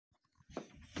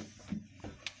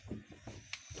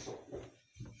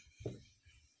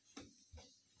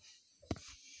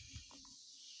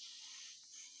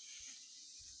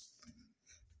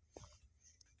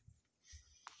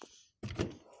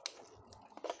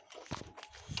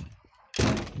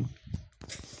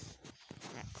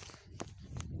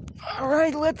All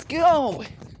right, let's go.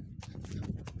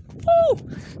 Woo!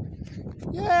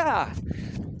 Yeah.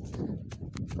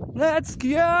 Let's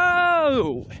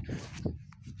go.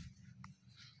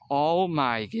 Oh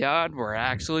my God, we're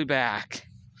actually back.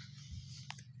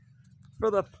 For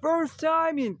the first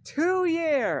time in 2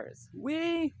 years,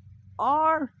 we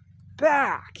are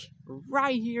back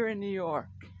right here in New York.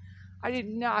 I did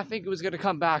not think it was going to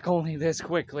come back only this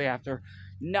quickly after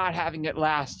not having it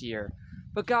last year.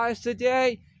 But guys,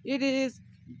 today it is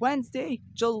Wednesday,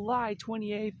 July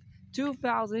 28th,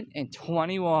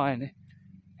 2021.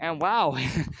 And wow,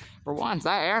 for once,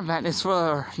 that air vent is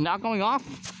not going off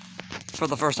for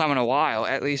the first time in a while,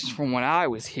 at least from when I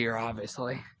was here,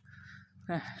 obviously.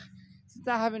 Since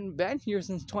I haven't been here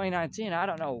since 2019, I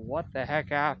don't know what the heck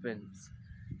happens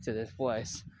to this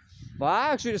place. Well, I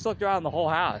actually just looked around the whole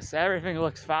house. Everything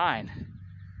looks fine.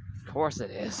 Of course it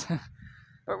is.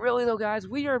 But really though, guys,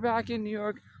 we are back in New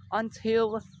York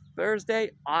until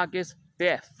Thursday, August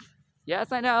 5th.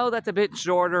 Yes, I know that's a bit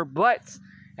shorter, but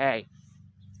hey,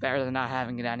 it's better than not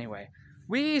having it anyway.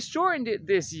 We shortened it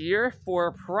this year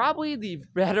for probably the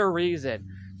better reason.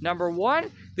 Number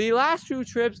one, the last 2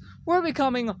 trips were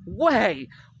becoming way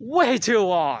too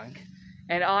long.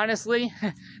 And honestly,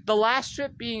 the last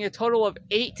trip being a total of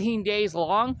 18 days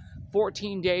long,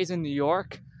 14 days in New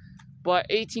York, but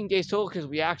 18 days total because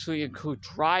we actually include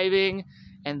driving.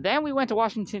 And then we went to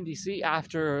Washington, D.C.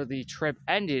 after the trip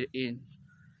ended in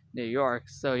New York.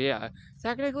 So yeah,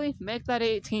 technically, make that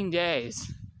 18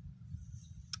 days.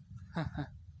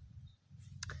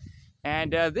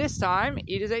 And this time,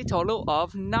 it is a total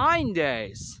of 9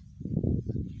 days,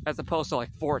 as opposed to like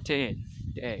 14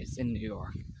 days in New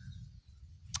York.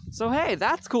 So hey,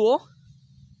 that's cool.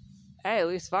 Hey, at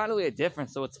least finally a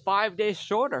difference, so it's 5 days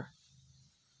shorter.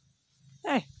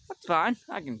 Hey, that's fine,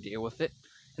 I can deal with it.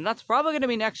 And that's probably going to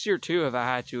be next year too, if I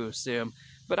had to assume.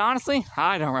 But honestly,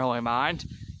 I don't really mind.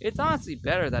 It's honestly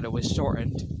better that it was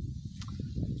shortened.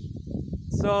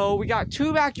 So we got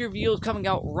 2 backyard views coming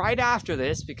out right after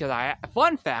this because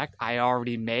fun fact, I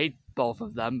already made both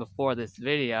of them before this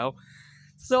video.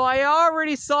 So I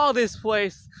already saw this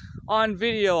place on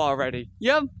video already.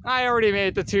 Yep, I already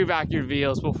made the 2 backyard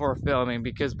videos before filming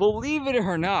because believe it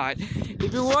or not,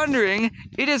 if you're wondering,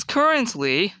 it is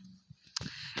currently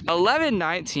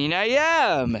 11:19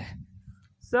 a.m.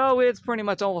 So it's pretty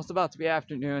much almost about to be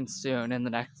afternoon soon in the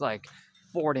next like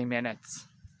 40 minutes.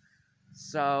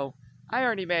 So I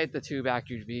already made the 2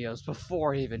 backyard videos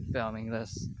before even filming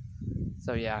this.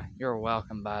 So yeah, you're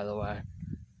welcome, by the way.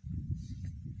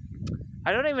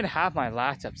 I don't even have my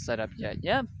laptop set up yet.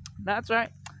 Yep, that's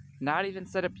right. Not even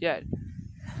set up yet.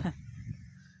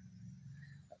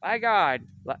 My God,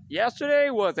 yesterday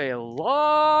was a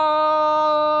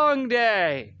long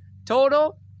day.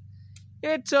 Total,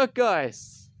 it took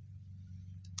us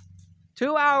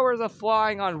 2 hours of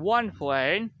flying on one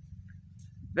plane,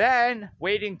 then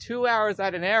waiting 2 hours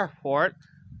at an airport,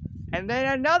 and then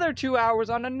another 2 hours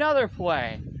on another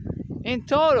plane. In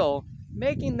total,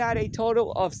 making that a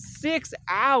total of 6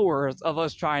 hours of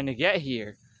us trying to get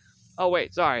here. Oh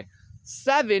wait, sorry.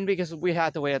 7 because we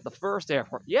had to wait at the first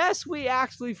airport. Yes, we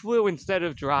actually flew instead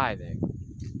of driving.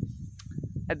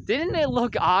 And didn't it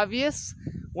look obvious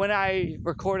when I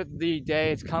recorded the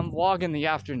day's come vlog in the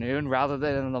afternoon rather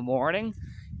than in the morning?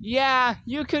 Yeah,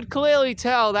 you could clearly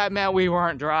tell that meant we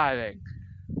weren't driving.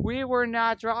 We were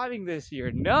not driving this year.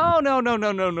 No.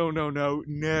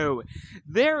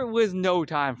 There was no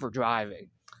time for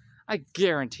driving. I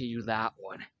guarantee you that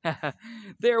one.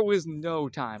 There was no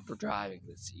time for driving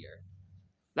this year.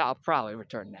 That'll probably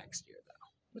return next year, though,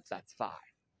 which that's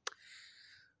fine.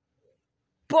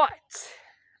 But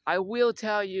I will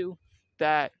tell you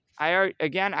that I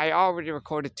already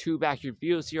recorded 2 backyard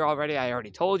views here already. I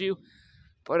already told you.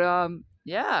 But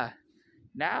yeah,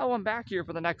 now I'm back here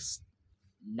for the next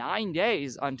 9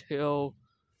 days until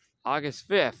August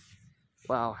 5th.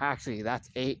 Well, actually, that's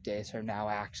 8 days from now,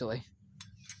 actually.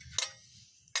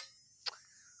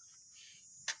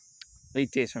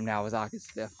 8 days from now is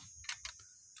August 5th.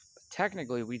 But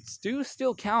technically, we do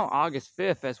still count August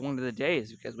 5th as one of the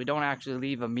days because we don't actually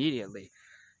leave immediately.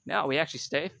 No, we actually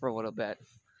stay for a little bit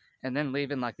and then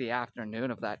leave in like the afternoon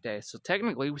of that day. So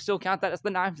technically, we still count that as the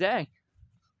 9th day.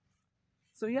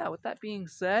 So yeah, with that being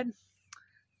said,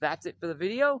 that's it for the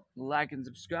video. Like and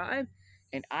subscribe.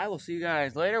 And I will see you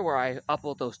guys later where I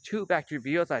upload those 2 backyard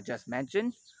videos I just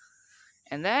mentioned.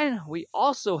 And then we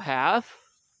also have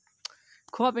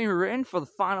clubbing written for the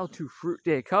final 2 Fruit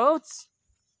Day codes.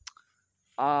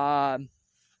 Legos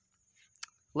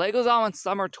All in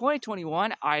Summer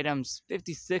 2021 items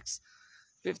 56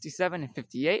 57 and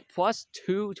 58, plus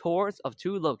 2 tours of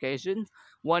 2 locations,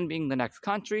 one being the next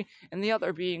country, and the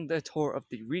other being the tour of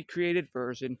the recreated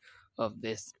version of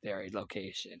this very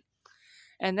location.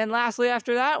 And then lastly,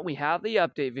 after that, we have the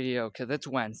update video, because it's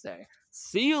Wednesday.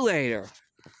 See you later.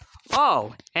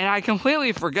 Oh, and I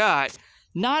completely forgot,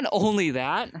 not only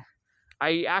that,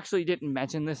 I actually didn't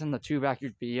mention this in the 2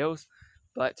 backyard videos,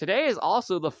 but today is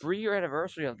also the 3-year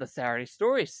anniversary of the Saturday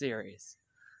Stories series.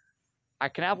 I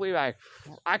cannot believe I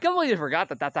completely forgot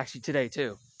that that's actually today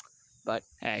too. But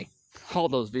hey, all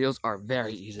those videos are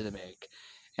very easy to make.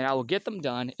 And I will get them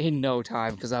done in no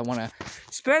time because I want to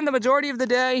spend the majority of the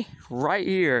day right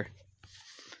here.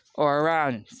 Or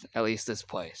around, at least this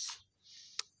place.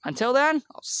 Until then,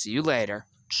 I'll see you later.